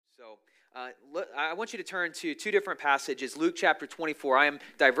I want you to turn to two different passages. Luke chapter 24. I am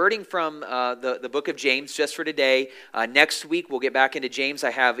diverting from the book of James just for today. Next week, we'll get back into James.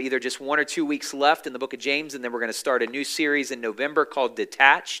 I have either just 1 or 2 weeks left in the book of James, and then we're going to start a new series in November called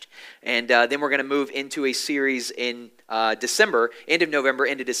Detached. And then we're going to move into a series in December, end of November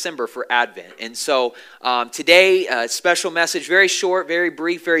into December for Advent. And so today, a special message, very short, very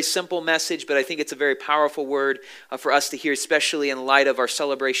brief, very simple message, but I think it's a very powerful word for us to hear, especially in light of our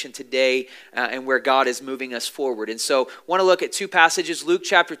celebration today and where God is moving us forward. And so I want to look at two passages, Luke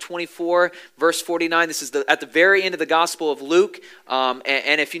chapter 24, verse 49. This is at the very end of the Gospel of Luke.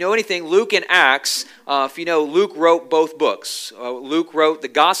 And if you know anything, Luke and Acts, if you know, Luke wrote both books. Luke wrote the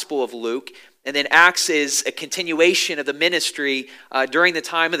Gospel of Luke. And then Acts is a continuation of the ministry during the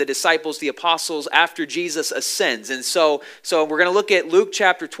time of the disciples, the apostles, after Jesus ascends. And so we're going to look at Luke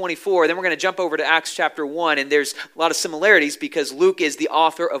chapter 24, then we're going to jump over to Acts chapter 1, and there's a lot of similarities because Luke is the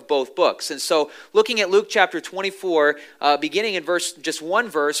author of both books. And so looking at Luke chapter 24, beginning in verse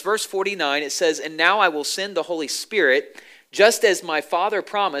 49, it says, "And now I will send the Holy Spirit, just as my Father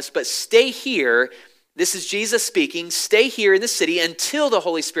promised, but stay here." This is Jesus speaking. "Stay here in the city until the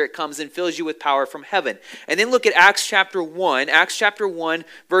Holy Spirit comes and fills you with power from heaven." And then look at Acts chapter 1. Acts chapter 1,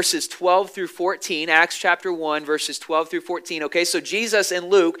 verses 12 through 14. Acts chapter 1, verses 12 through 14. Okay, so Jesus in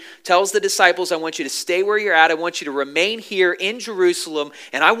Luke tells the disciples, I want you to stay where you're at. I want you to remain here in Jerusalem.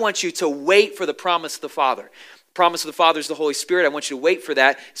 And I want you to wait for the promise of the Father. Promise of the Father is the Holy Spirit. I want you to wait for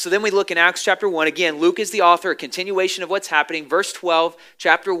that. So then we look in Acts chapter 1. Again, Luke is the author, a continuation of what's happening. Verse 12,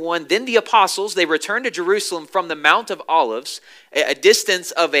 chapter 1. "Then the apostles, they returned to Jerusalem from the Mount of Olives, a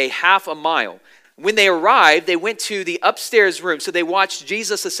distance of a half a mile. When they arrived, they went to the upstairs room." So they watched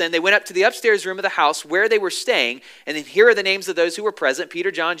Jesus ascend. They went up to the upstairs room of the house where they were staying. And then here are the names of those who were present: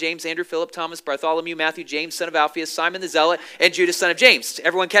 Peter, John, James, Andrew, Philip, Thomas, Bartholomew, Matthew, James, son of Alphaeus, Simon the Zealot, and Judas, son of James.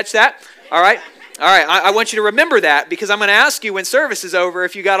 Everyone catch that? All right. All right, I want you to remember that because I'm going to ask you when service is over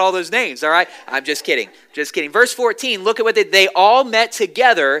if you got all those names, all right? I'm just kidding, just kidding. Verse 14, look at what they all met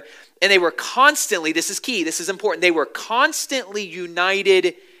together, and they were constantly, this is key, this is important, they were constantly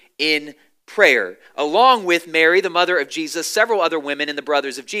united in prayer, along with Mary, the mother of Jesus, several other women, and the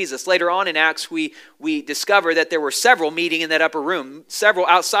brothers of Jesus. Later on in Acts, we discover that there were several meeting in that upper room, several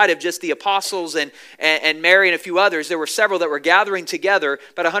outside of just the apostles and Mary and a few others. There were several that were gathering together,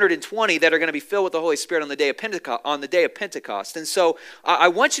 about 120 that are going to be filled with the Holy Spirit on the day of Pentecost. And so I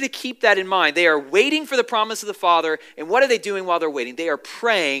want you to keep that in mind. They are waiting for the promise of the Father, and what are they doing while they're waiting? They are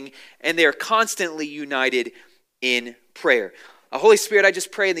praying, and they are constantly united in prayer. Holy Spirit, I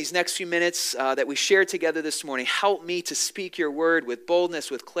just pray in these next few minutes that we share together this morning, help me to speak your word with boldness,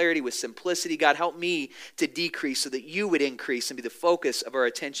 with clarity, with simplicity. God, help me to decrease so that you would increase and be the focus of our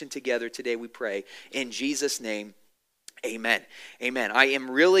attention together today, we pray. In Jesus' name, amen. Amen. I am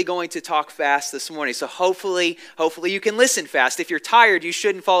really going to talk fast this morning, so hopefully you can listen fast. If you're tired, you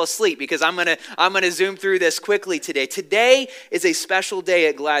shouldn't fall asleep because I'm gonna zoom through this quickly today. Today is a special day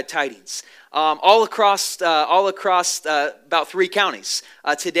at Glad Tidings. All across about 3 counties.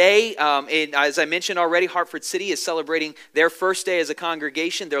 Today, as I mentioned already, Hartford City is celebrating their first day as a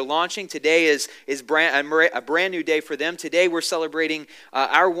congregation. They're launching. Today is a brand new day for them. Today we're celebrating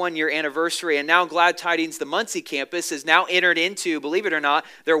our 1-year anniversary, and now Glad Tidings, the Muncie campus, is now entered into, believe it or not,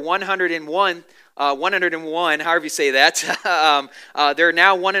 their 101, however you say that. They're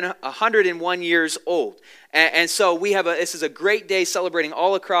now 101 years old. And so this is a great day celebrating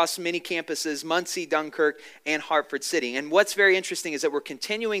all across many campuses, Muncie, Dunkirk, and Hartford City. And what's very interesting is that we're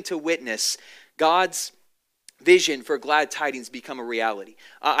continuing to witness God's vision for Glad Tidings become a reality.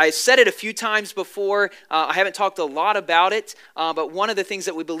 I said it a few times before. I haven't talked a lot about it, but one of the things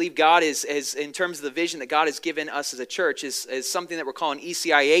that we believe God is in terms of the vision that God has given us as a church is something that we're calling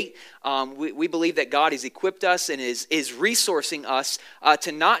ECI 8. We believe that God has equipped us and is resourcing us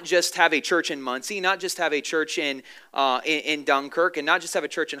to not just have a church in Muncie, not just have a church in Dunkirk, and not just have a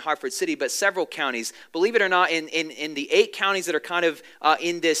church in Hartford City, but several counties. Believe it or not, in the 8 counties that are kind of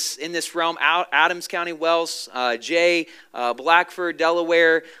in this realm, Adams County, Wells, Jay, Blackford,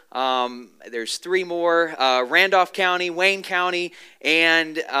 Delaware. There's 3 more. Randolph County, Wayne County,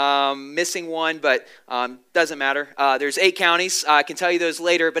 and missing one, but doesn't matter. There's 8 counties. I can tell you those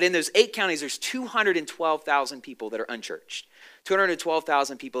later. But in those 8 counties, there's 212,000 people that are unchurched.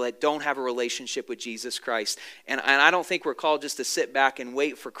 212,000 people that don't have a relationship with Jesus Christ. And I don't think we're called just to sit back and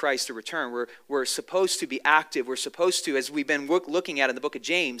wait for Christ to return. We're supposed to be active. We're supposed to, as we've been looking at in the book of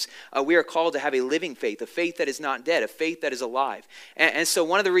James, we are called to have a living faith, a faith that is not dead, a faith that is alive. And so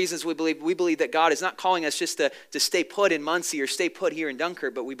one of the reasons we believe that God is not calling us just to stay put in Muncie or stay put here in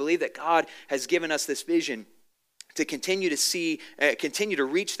Dunkirk, but we believe that God has given us this vision to continue to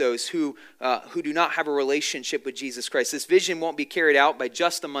reach those who do not have a relationship with Jesus Christ. This vision won't be carried out by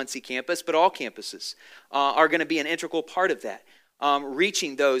just the Muncie campus, but all campuses are going to be an integral part of that.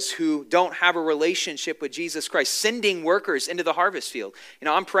 Reaching those who don't have a relationship with Jesus Christ, sending workers into the harvest field.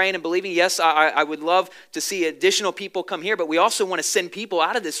 I'm praying and believing, yes, I would love to see additional people come here, but we also want to send people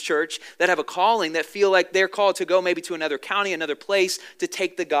out of this church that have a calling, that feel like they're called to go maybe to another county, another place, to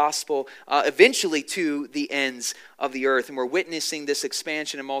take the gospel eventually to the ends of the earth. And we're witnessing this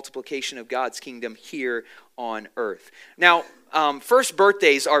expansion and multiplication of God's kingdom here on earth. Now, first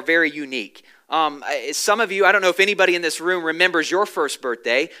birthdays are very unique. Some of you, I don't know if anybody in this room remembers your first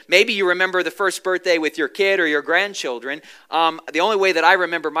birthday. Maybe you remember the first birthday with your kid or your grandchildren. The only way that I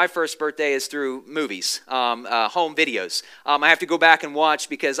remember my first birthday is through movies, home videos. I have to go back and watch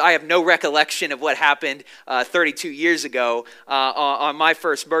because I have no recollection of what happened 32 years ago on my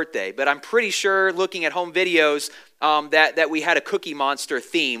first birthday. But I'm pretty sure, looking at home videos, that we had a Cookie Monster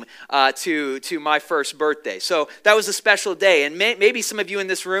theme to my first birthday. So that was a special day. And maybe some of you in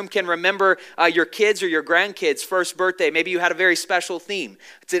this room can remember your kids or your grandkids' first birthday. Maybe you had a very special theme.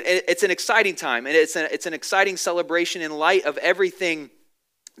 It's an exciting time, and it's an exciting celebration in light of everything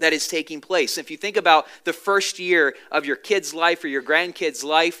that is taking place. If you think about the first year of your kid's life or your grandkid's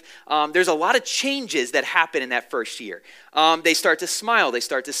life, there's a lot of changes that happen in that first year. They start to smile, they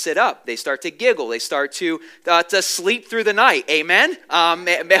start to sit up, they start to giggle, they start to sleep through the night. Amen?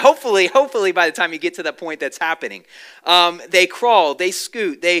 Hopefully by the time you get to that point, that's happening. They crawl, they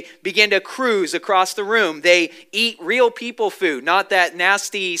scoot, they begin to cruise across the room. They eat real people food, not that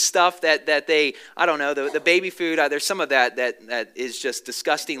nasty stuff that they, I don't know, the baby food. There's some of that is just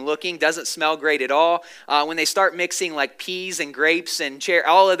disgusting looking, doesn't smell great at all. When they start mixing like peas and grapes and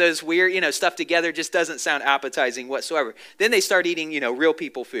all of those weird, stuff together, just doesn't sound appetizing whatsoever. Then they start eating, real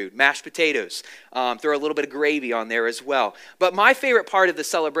people food, mashed potatoes, throw a little bit of gravy on there as well. But my favorite part of the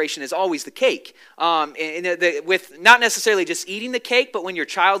celebration is always the cake. With not necessarily just eating the cake, but when your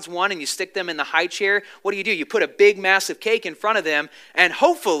child's one and you stick them in the high chair, what do? You put a big, massive cake in front of them, and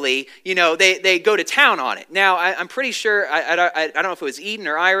hopefully, they go to town on it. Now, I'm pretty sure, I don't know if it was Eden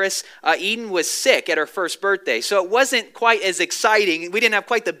or Iris. Eden was sick at her first birthday, so it wasn't quite as exciting. We didn't have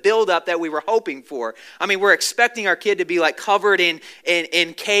quite the build-up that we were hoping for. I mean, we're expecting our kid to be like covered in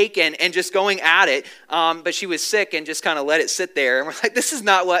cake and just going at it, but she was sick and just kind of let it sit there. And we're like, this is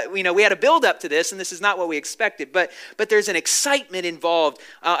not what, we had a build-up to this, and this is not what we expected. But there's an excitement involved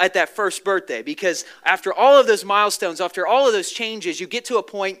at that first birthday, because after all of those milestones, after all of those changes, you get to a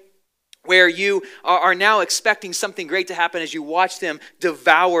point where you are now expecting something great to happen as you watch them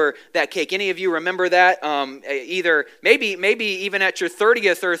devour that cake. Any of you remember that? Either maybe even at your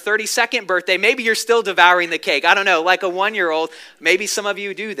 30th or 32nd birthday, maybe you're still devouring the cake. I don't know, like a 1-year-old. Maybe some of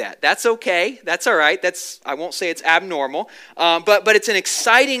you do that. That's okay. That's all right. I won't say it's abnormal, but it's an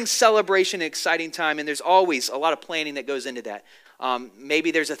exciting celebration, an exciting time, and there's always a lot of planning that goes into that. Maybe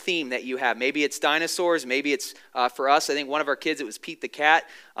there's a theme that you have. Maybe it's dinosaurs. Maybe it's, for us, I think one of our kids, it was Pete the Cat.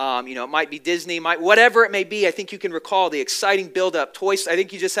 It might be Disney, whatever it may be. I think you can recall the exciting build-up. I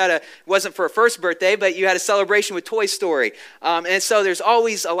think you just it wasn't for a first birthday, but you had a celebration with Toy Story. And so there's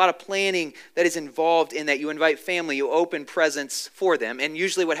always a lot of planning that is involved in that. You invite family, you open presents for them. And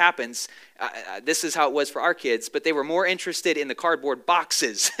usually what happens, this is how it was for our kids, but they were more interested in the cardboard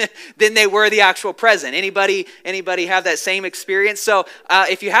boxes than they were the actual present. Anybody have that same experience? So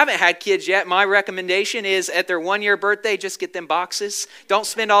if you haven't had kids yet, my recommendation is at their 1-year birthday, just get them boxes. Don't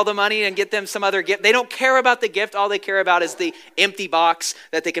spend all the money and get them some other gift. They don't care about the gift. All they care about is the empty box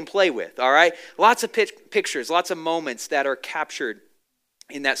that they can play with, all right? Lots of pictures, lots of moments that are captured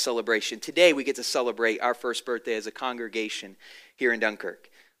in that celebration. Today, we get to celebrate our first birthday as a congregation here in Dunkirk.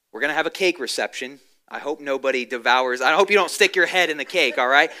 We're going to have a cake reception. I hope nobody devours. I hope you don't stick your head in the cake, all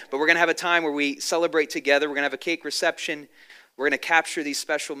right? But we're going to have a time where we celebrate together. We're going to have a cake reception. We're going to capture these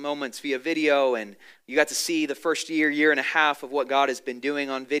special moments via video, and you got to see the first year and a half of what God has been doing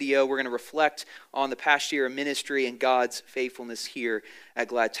on video. We're going to reflect on the past year of ministry and God's faithfulness here at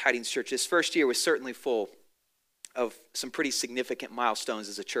Glad Tidings Church. This first year was certainly full of some pretty significant milestones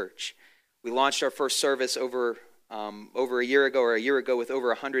as a church. We launched our first service over a year ago with over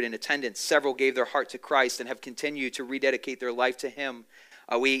 100 in attendance. Several gave their heart to Christ and have continued to rededicate their life to Him.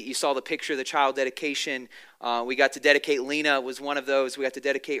 You saw the picture of the child dedication We got to dedicate, Lena was one of those. We got to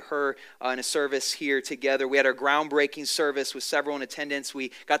dedicate her in a service here together. We had our groundbreaking service with several in attendance.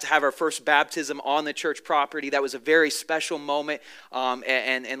 We got to have our first baptism on the church property. That was a very special moment.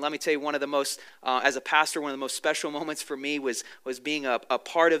 And let me tell you, one of the most, as a pastor, one of the most special moments for me was being a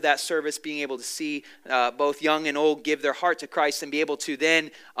part of that service, being able to see both young and old give their heart to Christ and be able to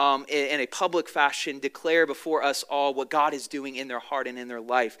then, in a public fashion, declare before us all what God is doing in their heart and in their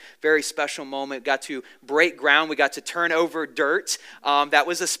life. Very special moment. Got to break ground. We got to turn over dirt. That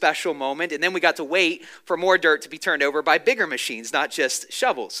was a special moment. And then we got to wait for more dirt to be turned over by bigger machines, not just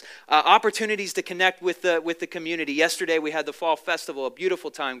shovels. Opportunities to connect with the community. Yesterday we had the Fall Festival, a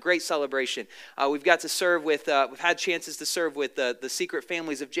beautiful time, great celebration. We've got to serve with, we've had chances to serve with the Secret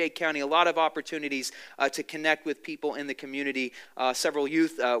Families of Jay County. A lot of opportunities to connect with people in the community. Several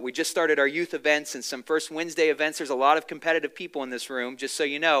youth. We just started our youth events and some First Wednesday events. There's a lot of competitive people in this room, just so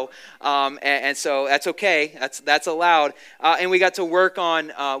you know. And so that's okay. That's allowed. And we got to work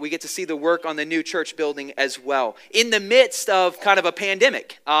on, we get to see the work on the new church building as well, in the midst of kind of a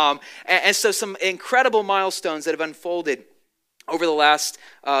pandemic. And so some incredible milestones that have unfolded over the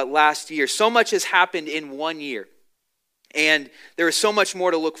last year. So much has happened in 1 year. And there is so much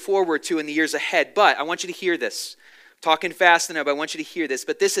more to look forward to in the years ahead. But I want you to hear this. I'm talking fast enough, but I want you to hear this.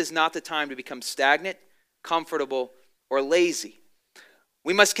 But this is not the time to become stagnant, comfortable, or lazy.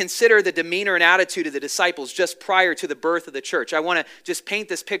 We must consider the demeanor and attitude of the disciples just prior to the birth of the church. I want to just paint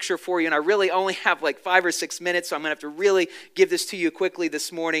this picture for you, and I really only have like 5 or 6 minutes, so I'm going to have to really give this to you quickly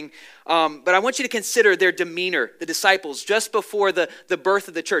this morning. But I want you to consider their demeanor, the disciples, just before the birth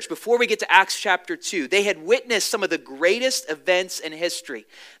of the church. Before we get to Acts chapter 2, they had witnessed some of the greatest events in history.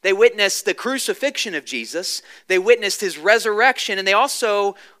 They witnessed the crucifixion of Jesus. They witnessed his resurrection, and they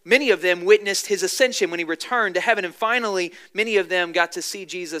also, many of them, witnessed his ascension when he returned to heaven. And finally, many of them got to see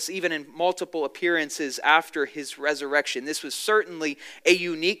Jesus even in multiple appearances after his resurrection. This was certainly a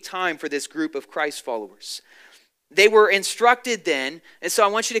unique time for this group of Christ followers. They were instructed then, and so I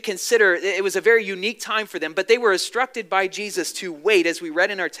want you to consider, it was a very unique time for them, but they were instructed by Jesus to wait, as we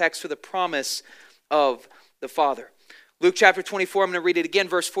read in our text, for the promise of the Father. Luke chapter 24, I'm going to read it again.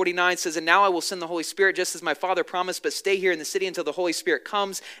 Verse 49 says, "And now I will send the Holy Spirit just as my Father promised, but stay here in the city until the Holy Spirit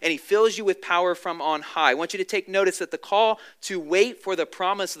comes and he fills you with power from on high." I want you to take notice that the call to wait for the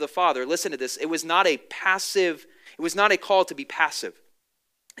promise of the Father, listen to this, it was not a call to be passive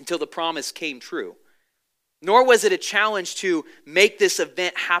until the promise came true. Nor was it a challenge to make this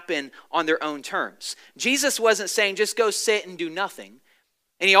event happen on their own terms. Jesus wasn't saying, just go sit and do nothing.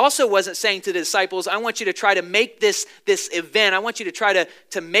 And he also wasn't saying to the disciples, I want you to try to make this event, I want you to try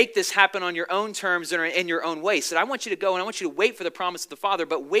to make this happen on your own terms or in your own way. He said, I want you to go and I want you to wait for the promise of the Father.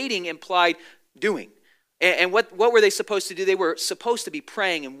 But waiting implied doing. And what were they supposed to do? They were supposed to be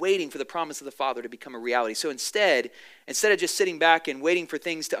praying and waiting for the promise of the Father to become a reality. So instead of just sitting back and waiting for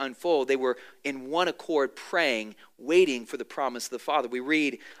things to unfold, they were in one accord praying, waiting for the promise of the Father. We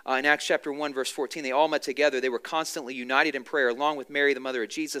read in Acts chapter 1, verse 14, they all met together. They were constantly united in prayer, along with Mary, the mother of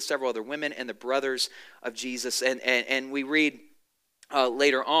Jesus, several other women, and the brothers of Jesus. And we read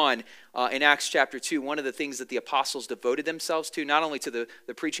later on in Acts chapter 2, one of the things that the apostles devoted themselves to, not only to the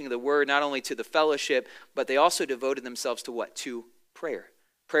preaching of the word, not only to the fellowship, but they also devoted themselves to what? To prayer.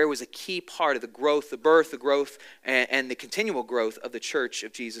 Prayer was a key part of the growth, the birth, the growth, and the continual growth of the church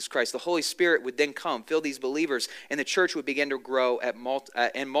of Jesus Christ. The Holy Spirit would then come, fill these believers, and the church would begin to grow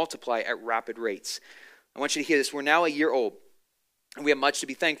and multiply at rapid rates. I want you to hear this. We're now a year old, and we have much to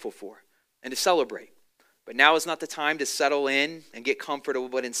be thankful for and to celebrate. But now is not the time to settle in and get comfortable,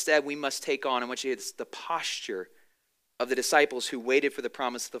 but instead we must take on, I want you to hear this, the posture of the disciples who waited for the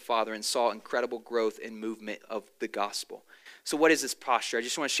promise of the Father and saw incredible growth and movement of the gospel. So what is this posture? I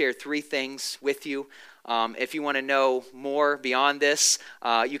just want to share 3 things with you. If you want to know more beyond this,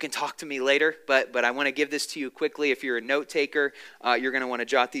 you can talk to me later, but I want to give this to you quickly. If you're a note taker, you're going to want to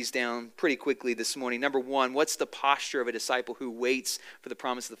jot these down pretty quickly this morning. Number 1, what's the posture of a disciple who waits for the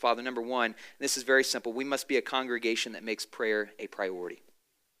promise of the Father? Number 1, this is very simple. We must be a congregation that makes prayer a priority.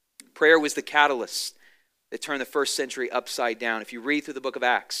 Prayer was the catalyst that turned the first century upside down. If you read through the book of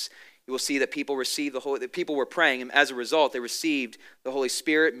Acts, you will see that people were praying, and as a result, they received the Holy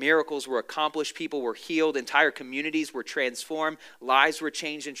Spirit. Miracles were accomplished. People were healed. Entire communities were transformed. Lives were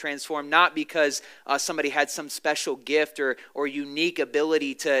changed and transformed, not because somebody had some special gift or unique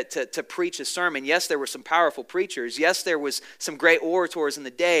ability to preach a sermon. Yes, there were some powerful preachers. Yes, there was some great orators in the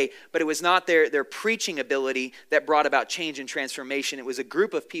day, but it was not their preaching ability that brought about change and transformation. It was a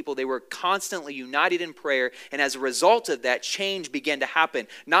group of people. They were constantly united in prayer, and as a result of that, change began to happen,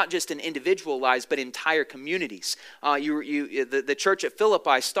 not just in individual lives, but entire communities. The church church at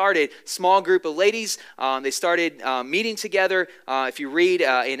Philippi started, small group of ladies. They started meeting together. If you read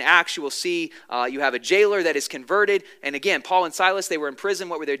in Acts, you will see you have a jailer that is converted. And again, Paul and Silas, they were in prison.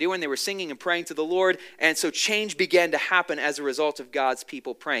 What were they doing? They were singing and praying to the Lord. And so change began to happen as a result of God's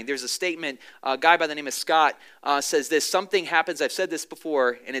people praying. There's a statement, a guy by the name of Scott says this: something happens, I've said this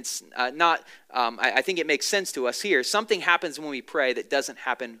before, and it's not, I think it makes sense to us here. Something happens when we pray that doesn't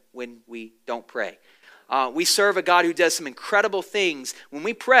happen when we don't pray. We serve a God who does some incredible things. When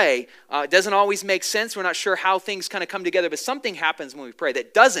we pray, it doesn't always make sense. We're not sure how things kind of come together, but something happens when we pray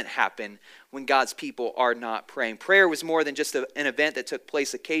that doesn't happen when God's people are not praying. Prayer was more than just an event that took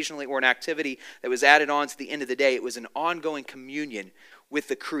place occasionally or an activity that was added on to the end of the day. It was an ongoing communion with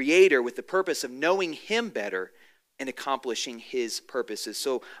the Creator, with the purpose of knowing Him better and accomplishing His purposes.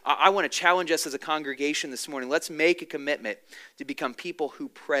 So I want to challenge us as a congregation this morning. Let's make a commitment to become people who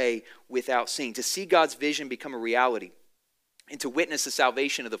pray without ceasing, to see God's vision become a reality, and to witness the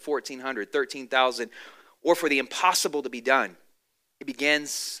salvation of the 1,400, 13,000, or for the impossible to be done. It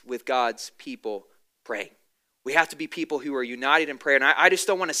begins with God's people praying. We have to be people who are united in prayer. And I just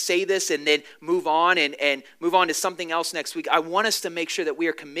don't want to say this and then move on and move on to something else next week. I want us to make sure that we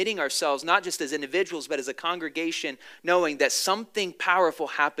are committing ourselves, not just as individuals, but as a congregation, knowing that something powerful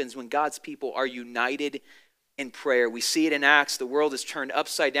happens when God's people are united in prayer. We see it in Acts. The world is turned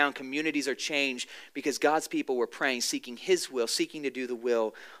upside down. Communities are changed because God's people were praying, seeking His will, seeking to do the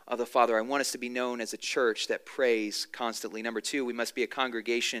will of the Father. I want us to be known as a church that prays constantly. Number two, we must be a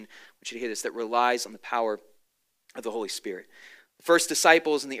congregation, I want you to hear this, that relies on the power of the Holy Spirit. The first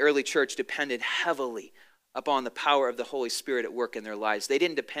disciples in the early church depended heavily upon the power of the Holy Spirit at work in their lives. They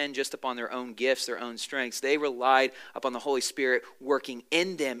didn't depend just upon their own gifts, their own strengths. They relied upon the Holy Spirit working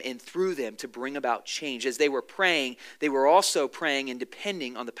in them and through them to bring about change. As they were praying, they were also praying and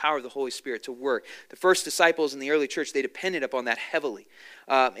depending on the power of the Holy Spirit to work. The first disciples in the early church, they depended upon that heavily.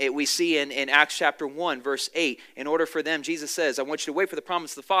 We see in Acts chapter 1, verse 8, in order for them, Jesus says, I want you to wait for the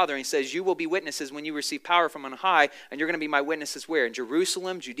promise of the Father. And He says, you will be witnesses when you receive power from on high, and you're going to be my witnesses where? In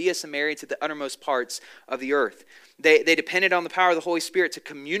Jerusalem, Judea, Samaria, to the uttermost parts of the earth. They depended on the power of the Holy Spirit to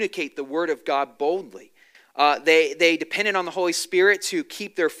communicate the word of God boldly. They depended on the Holy Spirit to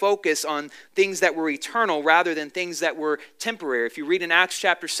keep their focus on things that were eternal rather than things that were temporary. If you read in Acts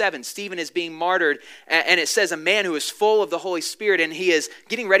chapter 7, Stephen is being martyred, and it says a man who is full of the Holy Spirit, and he is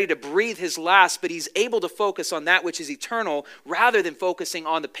getting ready to breathe his last, but he's able to focus on that which is eternal rather than focusing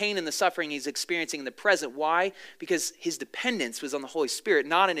on the pain and the suffering he's experiencing in the present. Why? Because his dependence was on the Holy Spirit,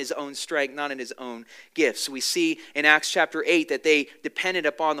 not in his own strength, not in his own gifts. We see in Acts chapter 8 that they depended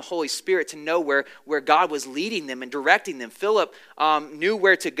upon the Holy Spirit to know where God was leading them and directing them. Philip knew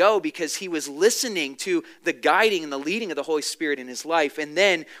where to go because he was listening to the guiding and the leading of the Holy Spirit in his life. And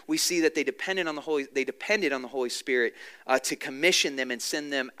then we see that they depended on the Holy Spirit to commission them and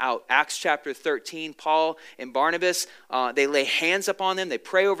send them out. Acts chapter 13, Paul and Barnabas, they lay hands upon them, they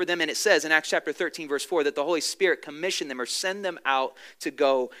pray over them, and it says in Acts chapter 13, verse 4, that the Holy Spirit commissioned them or send them out to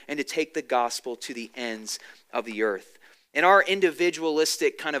go and to take the gospel to the ends of the earth. In our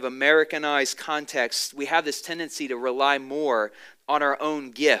individualistic kind of Americanized context, we have this tendency to rely more on our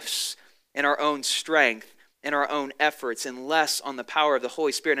own gifts and our own strength and our own efforts and less on the power of the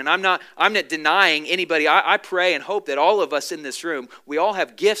Holy Spirit. And I'm not denying anybody. I pray and hope that all of us in this room, we all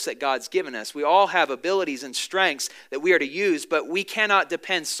have gifts that God's given us. We all have abilities and strengths that we are to use, but we cannot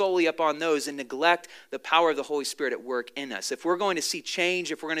depend solely upon those and neglect the power of the Holy Spirit at work in us. If we're going to see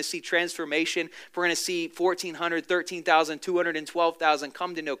change, if we're going to see transformation, if we're going to see 1,400, 13,000, 212,000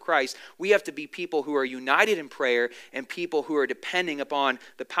 come to know Christ, we have to be people who are united in prayer and people who are depending upon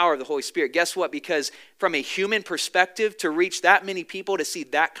the power of the Holy Spirit. Guess what? Because from a human perspective, to reach that many people, to see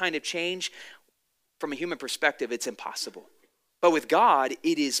that kind of change, from a human perspective, it's impossible. But with God,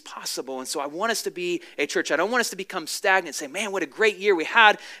 it is possible. And so I want us to be a church. I don't want us to become stagnant and say, man, what a great year we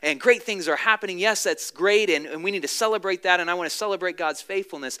had and great things are happening. Yes, that's great. And we need to celebrate that. And I want to celebrate God's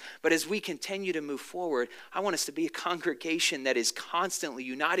faithfulness. But as we continue to move forward, I want us to be a congregation that is constantly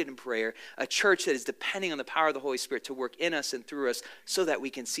united in prayer, a church that is depending on the power of the Holy Spirit to work in us and through us so that we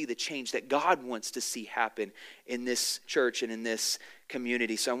can see the change that God wants to see happen in this church and in this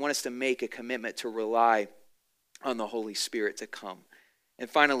community. So I want us to make a commitment to rely on the Holy Spirit to come. And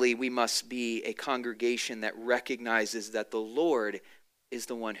finally, we must be a congregation that recognizes that the Lord is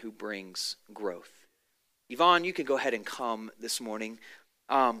the one who brings growth. Yvonne, you can go ahead and come this morning.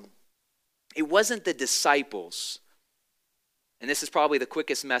 It wasn't the disciples, and this is probably the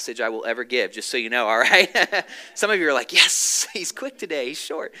quickest message I will ever give, just so you know, all right? Some of you are like, yes, he's quick today, he's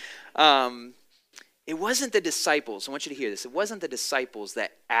short. It wasn't the disciples, I want you to hear this, it wasn't the disciples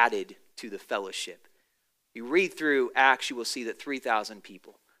that added to the fellowship. You read through Acts, you will see that 3,000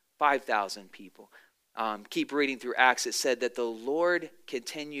 people, 5,000 people. Keep reading through Acts, it said that the Lord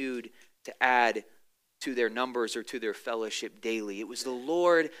continued to add to their numbers or to their fellowship daily. It was the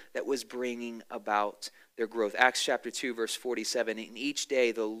Lord that was bringing about their growth. Acts chapter 2, verse 47, and each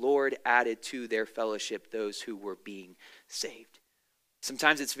day the Lord added to their fellowship those who were being saved.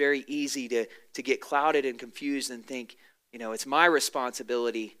 Sometimes it's very easy to get clouded and confused and think, it's my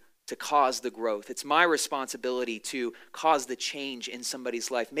responsibility to cause the growth. It's my responsibility to cause the change in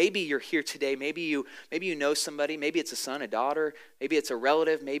somebody's life. Maybe you're here today. Maybe you know somebody. Maybe it's a son, a daughter. Maybe it's a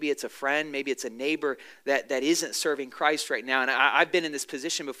relative. Maybe it's a friend. Maybe it's a neighbor that isn't serving Christ right now. And I've been in this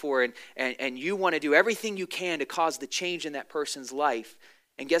position before, and you want to do everything you can to cause the change in that person's life.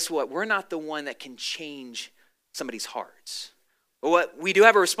 And guess what? We're not the one that can change somebody's hearts. But we do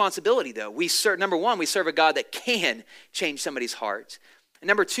have a responsibility, though. Number one, we serve a God that can change somebody's heart. And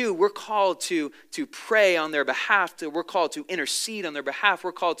number two, we're called to pray on their behalf. We're called to intercede on their behalf.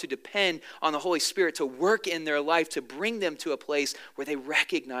 We're called to depend on the Holy Spirit to work in their life, to bring them to a place where they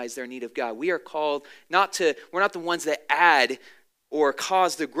recognize their need of God. We are called we're not the ones that add or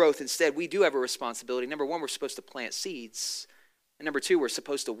cause the growth. Instead, we do have a responsibility. Number one, we're supposed to plant seeds. And number two, we're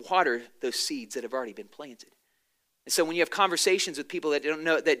supposed to water those seeds that have already been planted. And so when you have conversations with people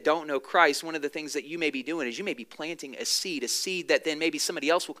that don't know Christ, one of the things that you may be doing is you may be planting a seed that then maybe somebody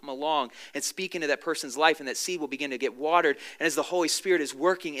else will come along and speak into that person's life, and that seed will begin to get watered. And as the Holy Spirit is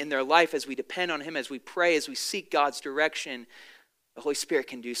working in their life, as we depend on him, as we pray, as we seek God's direction, the Holy Spirit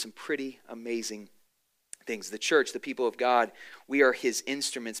can do some pretty amazing things. The church, the people of God, we are his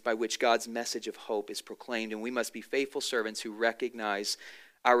instruments by which God's message of hope is proclaimed, and we must be faithful servants who recognize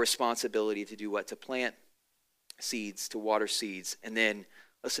our responsibility to do what? To plant seeds, to water seeds, and then,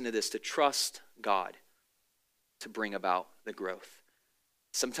 listen to this, to trust God to bring about the growth.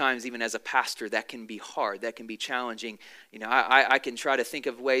 Sometimes even as a pastor, that can be hard, that can be challenging. I can try to think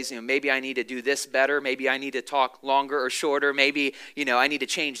of ways, maybe I need to do this better, maybe I need to talk longer or shorter, maybe, I need to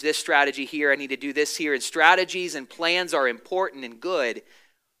change this strategy here, I need to do this here, and strategies and plans are important and good,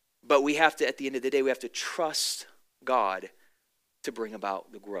 but we have to, at the end of the day, we have to trust God to bring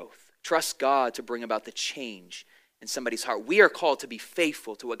about the growth. Trust God to bring about the change in somebody's heart. We are called to be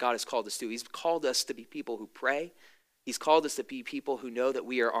faithful to what God has called us to. He's called us to be people who pray. He's called us to be people who know that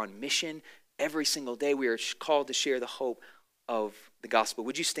we are on mission every single day. We are called to share the hope of the gospel.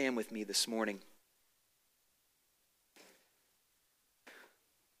 Would you stand with me this morning?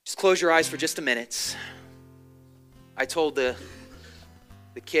 Just close your eyes for just a minute. I told the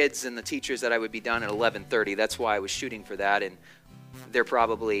kids and the teachers that I would be done at 11:30. That's why I was shooting for that, and they're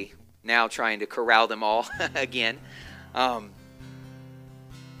probably now trying to corral them all again. Just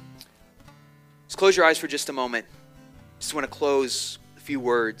close your eyes for just a moment. Just want to close a few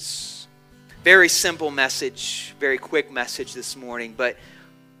words. Very simple message, very quick message this morning, but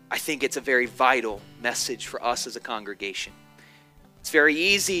I think it's a very vital message for us as a congregation. It's very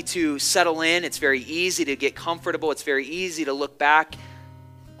easy to settle in. It's very easy to get comfortable. It's very easy to look back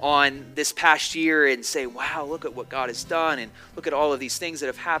on this past year and say, wow, look at what God has done, and look at all of these things that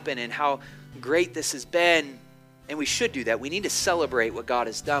have happened and how great this has been. And we should do that. We need to celebrate what God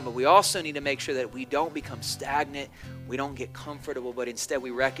has done, but we also need to make sure that we don't become stagnant, we don't get comfortable, but instead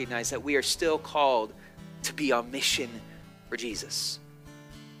we recognize that we are still called to be on mission for Jesus.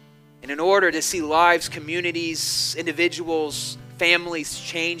 And in order to see lives, communities, individuals, families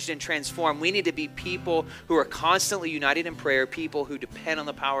changed and transformed, we need to be people who are constantly united in prayer, people who depend on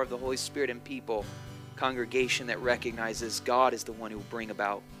the power of the Holy Spirit, and people, congregation that recognizes God is the one who will bring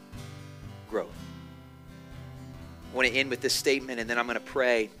about growth. I want to end with this statement, and then I'm going to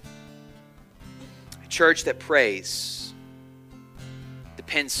pray. A church that prays,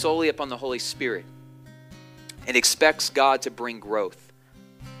 depends solely upon the Holy Spirit, and expects God to bring growth,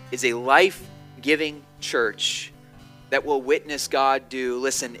 is a life-giving church that will witness God do,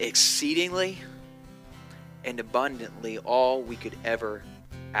 listen, exceedingly and abundantly all we could ever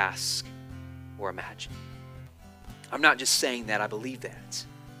ask or imagine. I'm not just saying that, I believe that.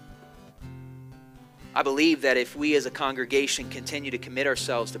 I believe that if we as a congregation continue to commit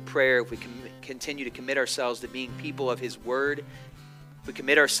ourselves to prayer, if we continue to commit ourselves to being people of His Word, if we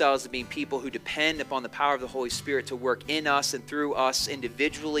commit ourselves to being people who depend upon the power of the Holy Spirit to work in us and through us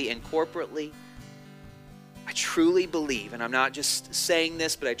individually and corporately, I truly believe, and I'm not just saying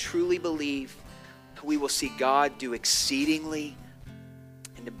this, but I truly believe we will see God do exceedingly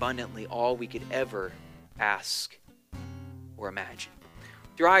and abundantly all we could ever ask or imagine.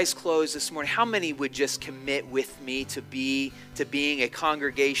 With your eyes closed this morning, how many would just commit with me to being a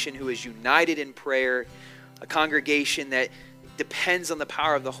congregation who is united in prayer, a congregation that depends on the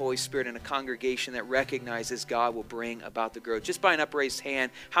power of the Holy Spirit in a congregation that recognizes God will bring about the growth? Just by an upraised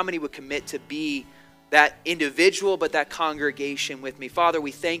hand, how many would commit to be that individual, but that congregation with me? Father,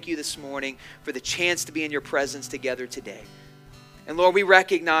 we thank you this morning for the chance to be in your presence together today. And Lord, we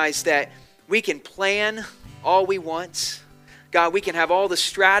recognize that we can plan all we want. God, we can have all the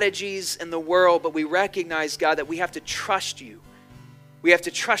strategies in the world, but we recognize, God, that we have to trust you. We have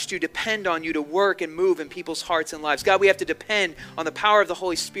to trust you, depend on you to work and move in people's hearts and lives. God, we have to depend on the power of the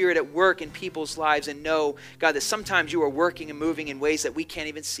Holy Spirit at work in people's lives and know, God, that sometimes you are working and moving in ways that we can't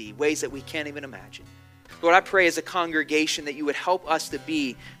even see, ways that we can't even imagine. Lord, I pray as a congregation that you would help us to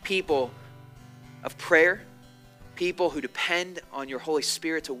be people of prayer, people who depend on your Holy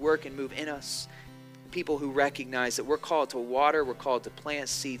Spirit to work and move in us, people who recognize that we're called to water, we're called to plant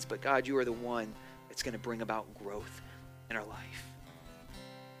seeds, but God, you are the one that's going to bring about growth in our life.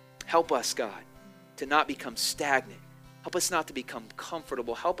 Help us, God, to not become stagnant. Help us not to become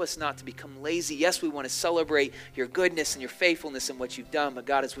comfortable. Help us not to become lazy. Yes, we want to celebrate your goodness and your faithfulness and what you've done, but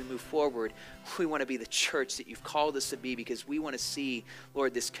God, as we move forward, we want to be the church that you've called us to be, because we want to see,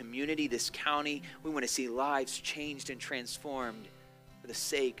 Lord, this community, this county, we want to see lives changed and transformed for the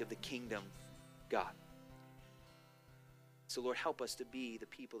sake of the kingdom, God. So, Lord, help us to be the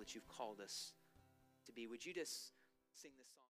people that you've called us to be. Would you just sing this song?